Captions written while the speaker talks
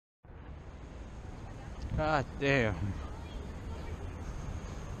God damn.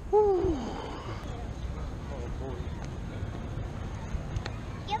 Woo.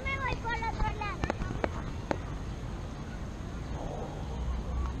 Yo me voy por el otro lado.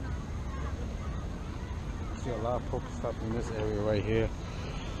 See a lot of Pokestops in this area right here.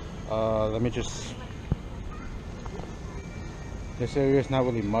 Let me just. This area is not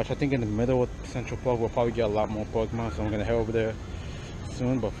really much. I think in the middle of Central Park we'll probably get a lot more Pokemon, so I'm gonna head over there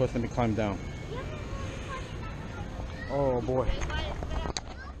soon. But first, let me climb down. Oh boy.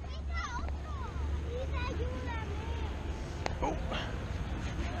 Oh.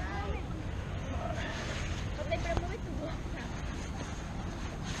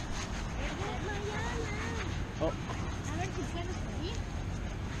 Oh. Oh.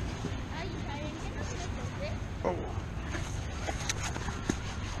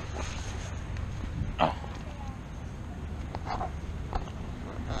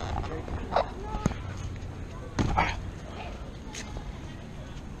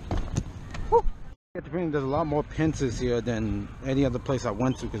 There's a lot more pincers here than any other place I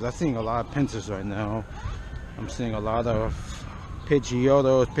went to, because I'm seeing a lot of pincers right now. I'm seeing a lot of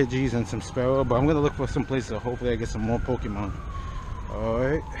Pidgeotos, Pidgeys, and some Sparrow, but I'm gonna look for some place to hopefully I get some more Pokemon.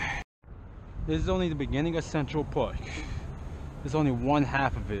 Alright. This is only the beginning of Central Park. There's only one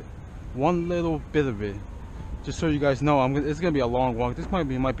half of it. One little bit of it. Just so you guys know, it's gonna be a long walk. This might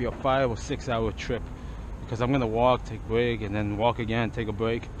be a 5 or 6 hour trip, because I'm gonna walk, take a break, and then walk again, take a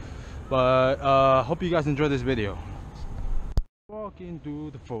break. But hope you guys enjoy this video. Walking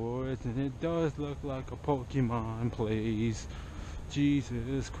through the forest and it does look like a Pokemon place.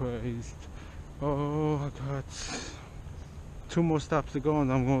 Jesus Christ. Oh, I got 2 more stops to go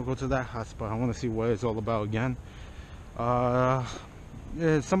and I'm gonna go to that hot spot. I wanna see what it's all about again. Yeah,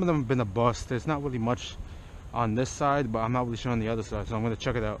 some of them have been a bust. There's not really much on this side, but I'm not really sure on the other side, so I'm gonna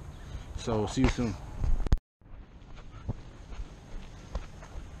check it out. So see you soon.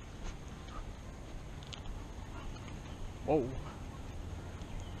 Whoa.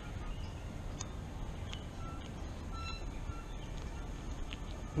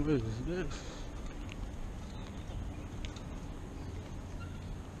 What is this?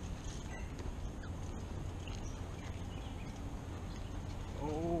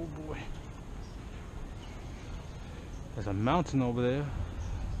 Oh boy. There's a mountain over there.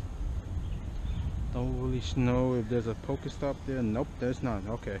 Don't really know if there's a Pokestop there. Nope, there's not.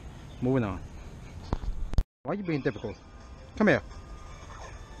 Okay, moving on. Why are you being difficult? Come here.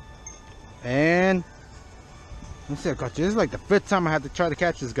 And let's see, I got you. This is like the 5th time I had to try to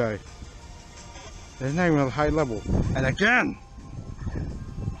catch this guy. There's not even a high level. And again!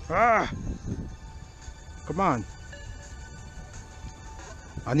 Ah! Come on.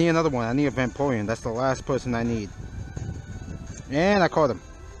 I need another one. I need a Vaporeon. That's the last person I need. And I caught him.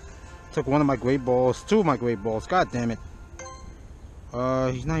 Took one of my great balls. 2 of my great balls. God damn it.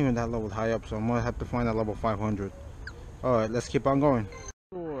 He's not even that level high up, so I'm gonna have to find a level 500. Alright, let's keep on going.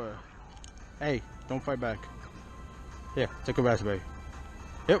 Sure. Hey, don't fight back. Here, take a raspberry.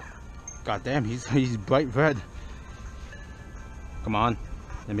 Yep. God damn, he's bright red. Come on.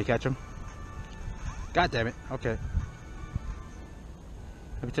 Let me catch him. God damn it. Okay.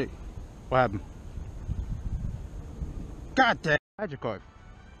 Let me take. What happened? God damn. Magic card.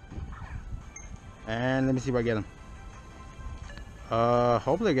 And let me see if I get him.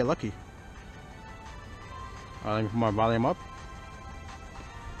 Hopefully I get lucky. Let me put my volume up.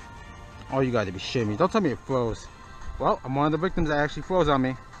 Oh, you gotta be shitting me. Don't tell me it froze. Well, I'm one of the victims that actually froze on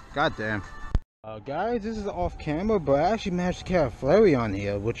me. God damn. Guys, this is off camera, but I actually managed to catch a Flareon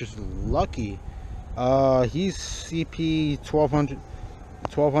here, which is lucky. He's CP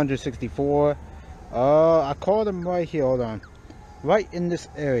 1264. I caught him right here. Hold on. Right in this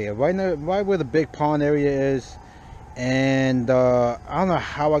area. Right where the big pond area is. And I don't know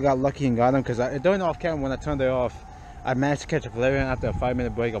how I got lucky and got him, because during off camera when I turned it off, I managed to catch a Flareon after a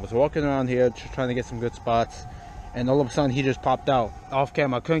 5-minute break. I was walking around here trying to get some good spots, and all of a sudden he just popped out off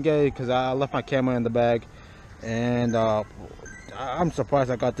camera. I couldn't get it because I left my camera in the bag, and I'm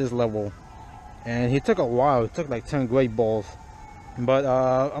surprised I got this level. And he took a while. It took like 10 great balls, but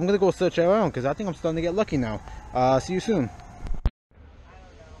I'm gonna go search around because I think I'm starting to get lucky now. See you soon.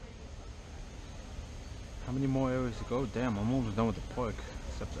 How many more areas to go? Damn, I'm almost done with the park,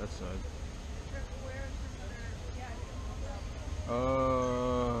 except that side.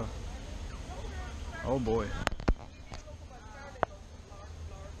 Oh boy.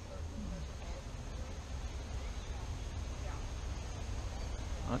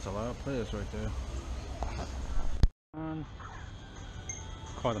 That's a lot of players right there.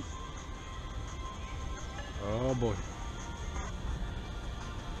 Caught him. Oh boy.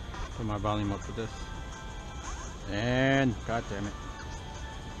 Put my volume up for this. And god damn it.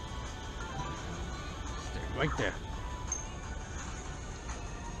 Stay right there.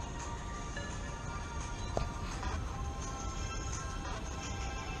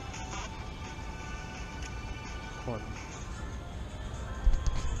 Hold on.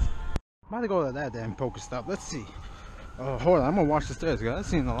 I'm about to go to that damn Pokestop. Let's see. Oh, hold on. I'm gonna watch the stairs, guys. I've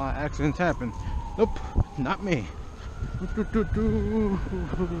seen a lot of accidents happen. Nope, not me.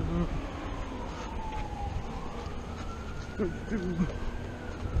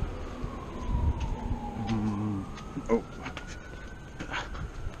 Oh.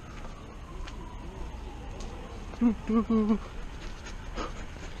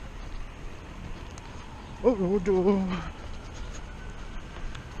 Oh.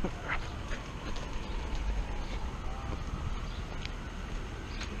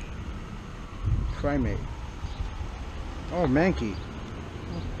 Primate. Oh, Mankey.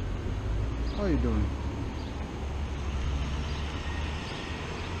 How are you doing?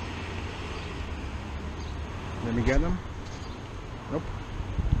 Let me get him. Nope.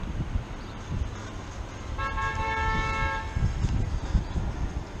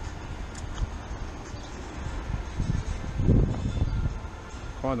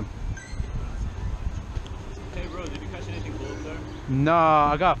 Caught him. Hey bro, did you catch anything cool up there? No,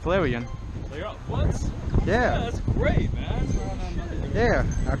 I got Flareon. What? Yeah. That's great, man. Yeah,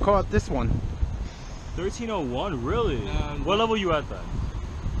 I caught this one. 1301, really? What level you at then?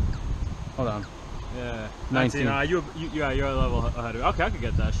 Hold on. Yeah. 19. You're a level ahead of me. Okay, I could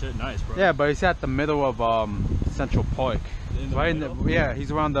get that shit. Nice, bro. Yeah, but he's at the middle of Central Park. Right middle? yeah,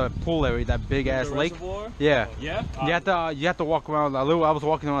 he's around the pool area, that big ass lake. Reservoir? Yeah. Yeah? You have to walk around a little. I was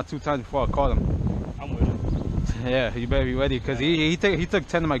walking around 2 times before I caught him. I'm with it. Yeah, you better be ready because he took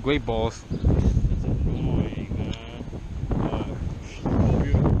 10 of my great balls. That's annoying, man.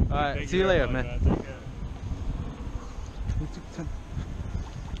 Alright, see you later, man. Take care. He took 10.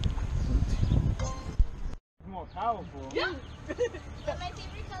 More powerful. Yeah. But my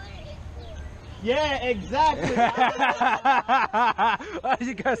favorite color is blue. Yeah, exactly.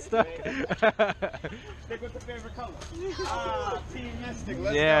 You got stuck. Stick with the favorite color. Team Mystic.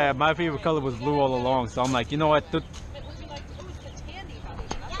 Let's Yeah, go. my favorite color was blue all along, so I'm like, you know what? My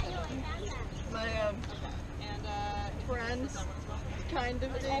friend's kind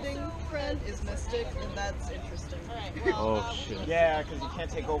of dating friend is Mystic, and that's interesting. Oh shit. Yeah, because you can't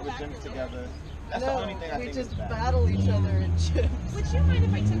take over gyms together. That's the only thing I we think just is bad. battle each other in gyms. Would you mind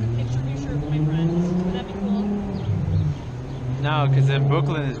if I took a picture of your shirt with my friends? Would that be cool? No, because in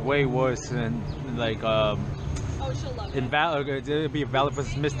Brooklyn is way worse than like Oh, she'll love in it. Valor. It'd be a Valor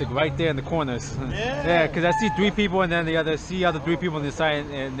versus Mystic right there in the corners. Yeah. Yeah, because I see 3 people and then the other 3 people on the side,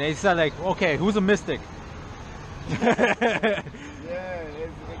 and they said like, okay, who's a Mystic? Yeah, it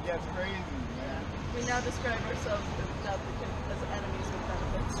gets crazy, man. We now describe ourselves as enemies with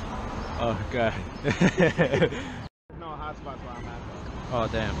benefits. Oh god. There's no hotspots where I'm at though. Oh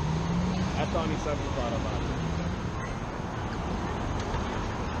damn. That's the only subject part about it.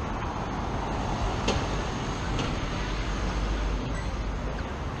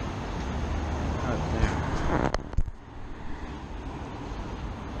 Oh damn.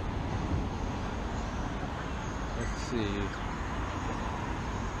 Let's see.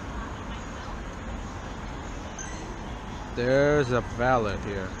 There's a Valor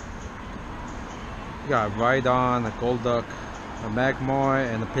here. You got Rhydon, a Golduck, a Magmar,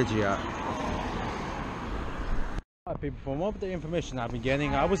 and a Pidgeot. Alright people, from all the information I've been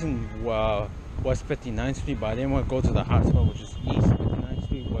getting, I was in West 59th Street, but I didn't want to go to the hotspot, which is East 59th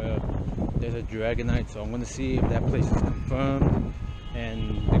Street, where there's a Dragonite, so I'm going to see if that place is confirmed.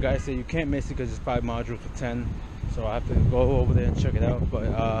 And the guy said you can't miss it because it's 5 modules for 10, so I have to go over there and check it out. But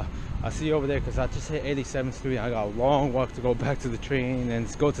I'll see you over there because I just hit 87th Street. I got a long walk to go back to the train and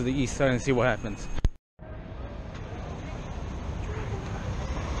go to the east side and see what happens.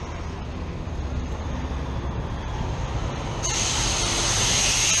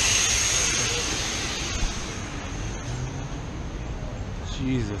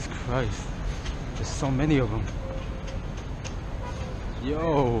 Jesus Christ, there's so many of them.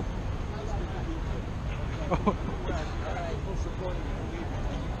 Yo.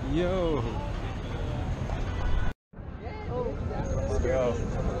 Yo. Let's go.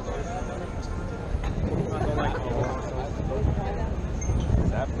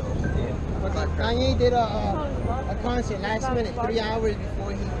 Kanye did a concert last minute, 3 hours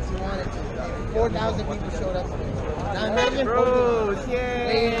before he wanted to. 4,000 people showed up. Now imagine Bros,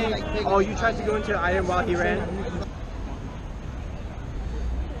 yay! like big Oh, you tried to go into the item while he ran?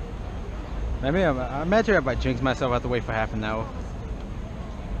 I imagine if I jinx myself, I have to wait for half an hour.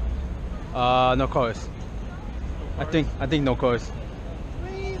 No cars. I think no cars.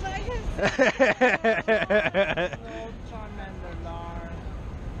 Please, I can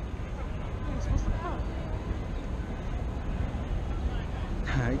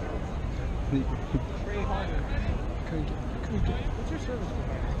What's your service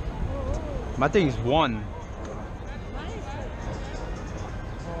provider? My thing is 1.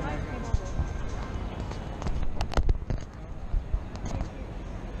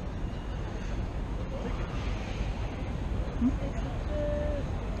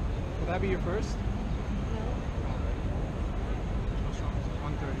 Would that be your first? No.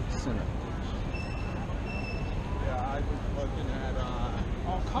 130. Yeah, I was looking at,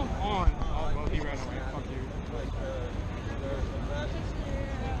 Oh, come on. Oh, well, he ran away. Fuck you. like, there's a best.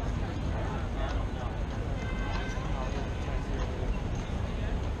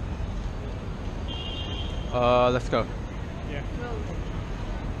 Let's go. Yeah.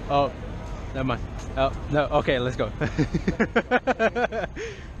 Oh, never mind. Oh, no, okay, let's go.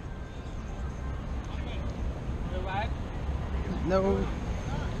 No. Are we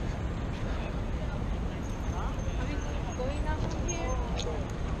going up from here?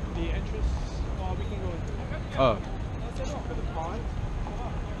 The entrance, well, we can go into Oh. for the pond.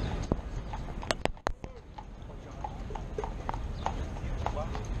 Oh.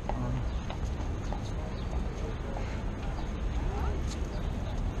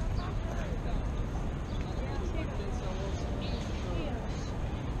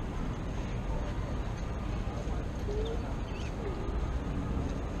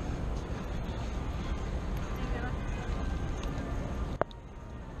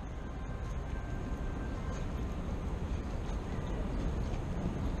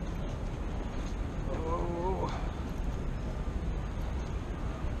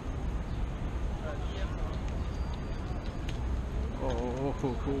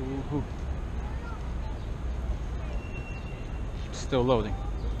 Still loading.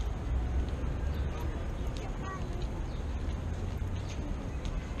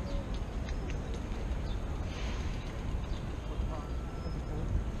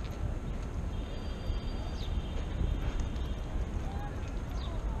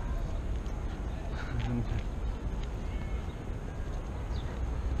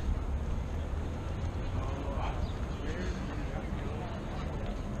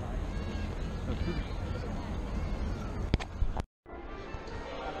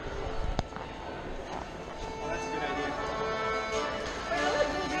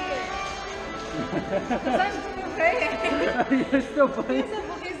 You're still playing?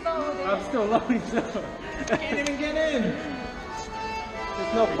 I'm still loading too. Can't even get in.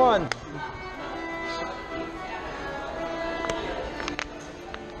 It's no fun.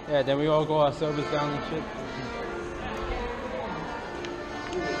 Yeah, then we all go our servers down and shit.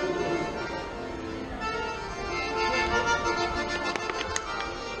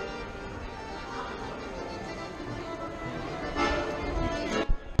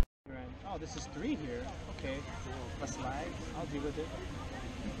 Oh, this is 3 here. Okay. Less lag. I'll deal with it.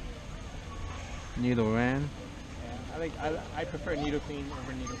 Needle ran. Yeah, I prefer Needle Queen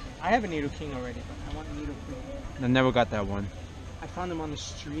over Needle King. I have a Needle King already, but I want Needle Queen. I never got that one. I found them on the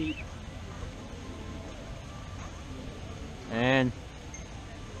street. And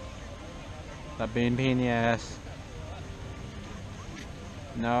stop being pain in the ass.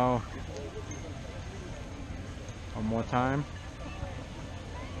 No. One more time.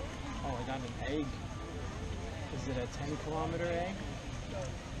 Oh, I got an egg. Is it a 10-kilometer egg?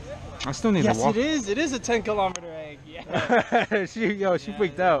 I still need to walk. Yes, it is. It is a 10-kilometer egg. Yeah. she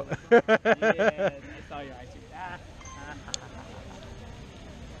freaked out. Yeah, I saw your eyes. Ah.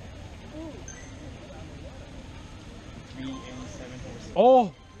 387 horses.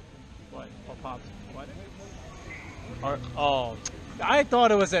 Oh! What? What pops? What? Oh, I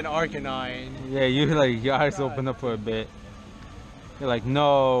thought it was an Arcanine. Yeah, you like your eyes open up for a bit. You're like,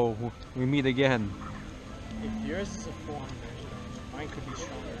 no, we meet again. If yours is a 400, mine could be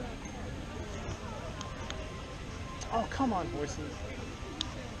stronger. Oh, come on, horses.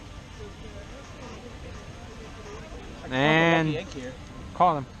 I can And pop a lucky egg here.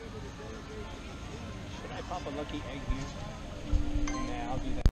 call him. Should I pop a lucky egg here? Nah, I'll do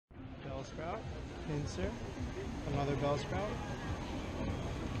that. Bellsprout, pincer, another Bellsprout.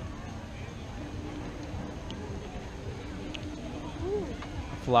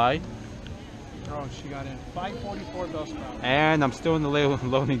 Fly. Oh, she got in. 544 Bellsprout. And I'm still in the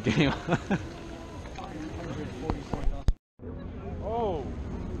loading game. 544 Bellsprout. Oh.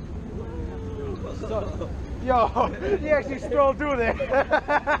 Yo, he actually strolled through there.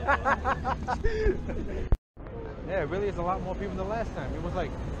 Yeah, it really is a lot more people than last time. It was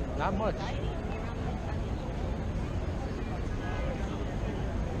like, not much.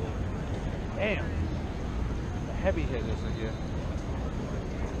 Damn. The heavy hitters are here.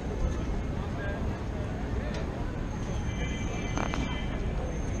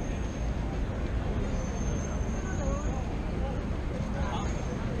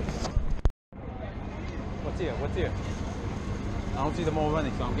 What's here? What's here? I don't see them all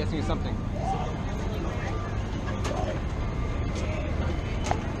running, so I'm guessing it's something.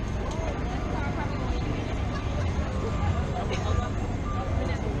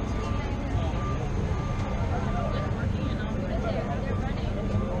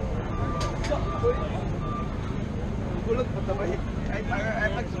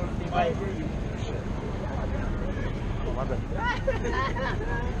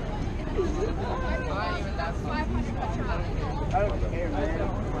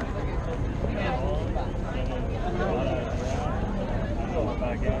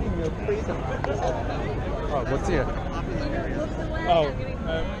 Oh, what's here? Oh,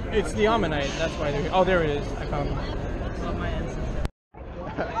 it's the Ammonite. That's why they're here. Oh, there it is. I found him.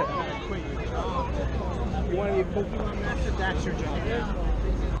 You want to be a Pokemon master? That's your job.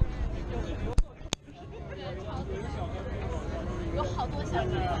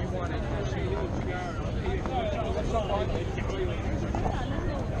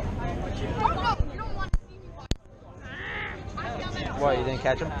 What, you didn't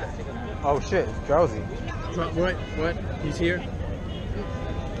catch him? Oh shit, it's drowsy. What? What? He's here?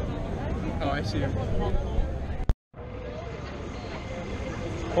 Oh, I see him.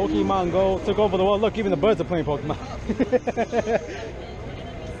 Pokemon Go took over the world. Look, even the birds are playing Pokemon.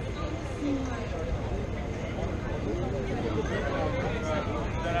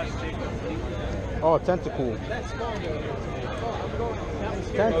 Oh, Tentacool.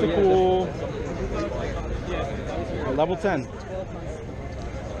 Tentacool. Level 10.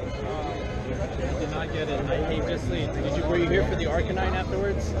 Did not get it. I came just late. Were you here for the Arcanine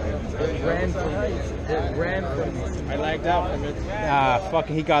afterwards? It ran from I lagged out from it. Ah,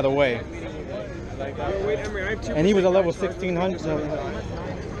 fucking, he got away. And he was a level 1600.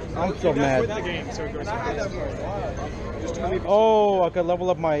 I'm so mad. Oh, I could level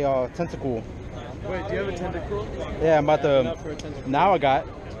up my Tentacool. Wait, do you have a Tentacool? Yeah, I'm about to. Now I got.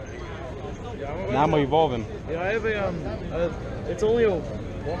 Now I'm gonna evolve him. Yeah, I have a. It's only a 1-1-1.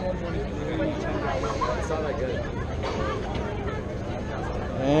 It's not that good.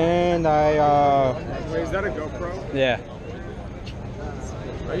 And I. Wait, is that a GoPro? Yeah.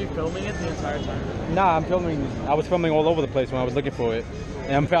 Are you filming it the entire time? Nah, I'm filming. I was filming all over the place when I was looking for it.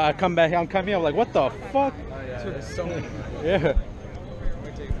 And I come back here. I'm coming here. I'm like, what the fuck? Oh yeah. There's so many. Yeah.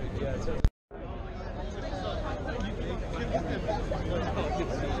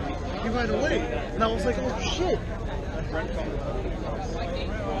 He ran away, and I was like, oh shit.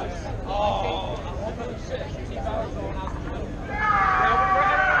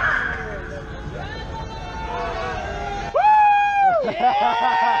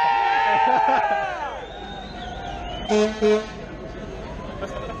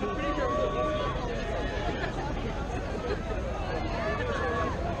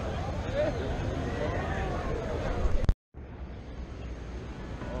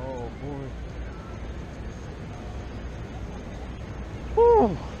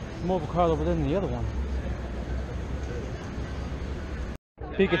 Whew. More of a card over there than the other one.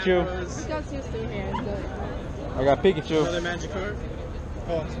 Pikachu. We got used to here. I got Pikachu. Another magic card?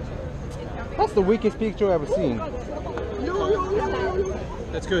 Oh. That's the weakest Pikachu I've ever seen.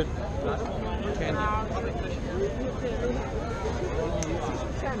 That's good. Candy.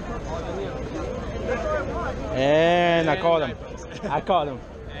 And I caught him. I caught him.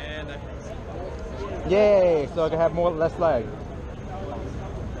 And Yay! So I can have less lag.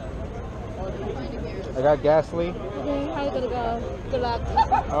 I got Ghastly. Okay, how you gonna go? Good luck.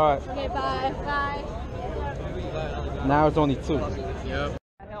 Alright. Okay, bye. Bye. Now it's only 2. yep.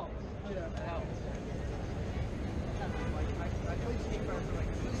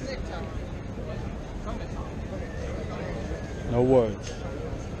 No words.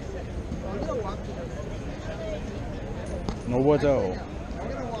 No words at all.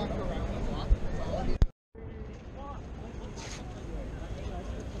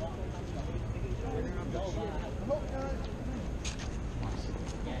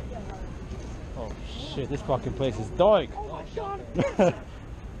 Oh shit, this fucking place is dark.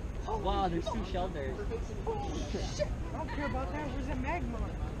 Wow, there's 2 shelters. I don't care about that. Where's that magma?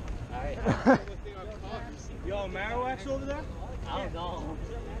 Alright. Yo, Marowak's over there? I don't know.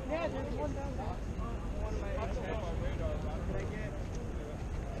 Yeah, there's one down there.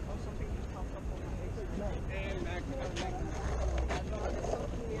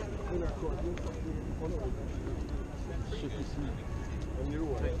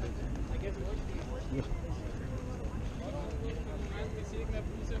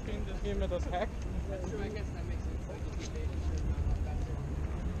 Gehen wir das Hack.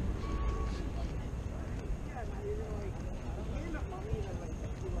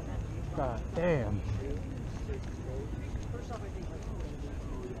 God damn.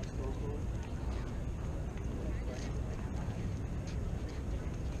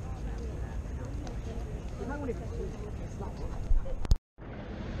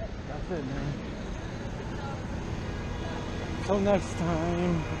 That's it, man. Till next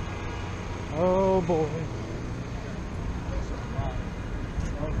time. Oh boy.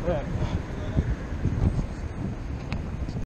 Okay.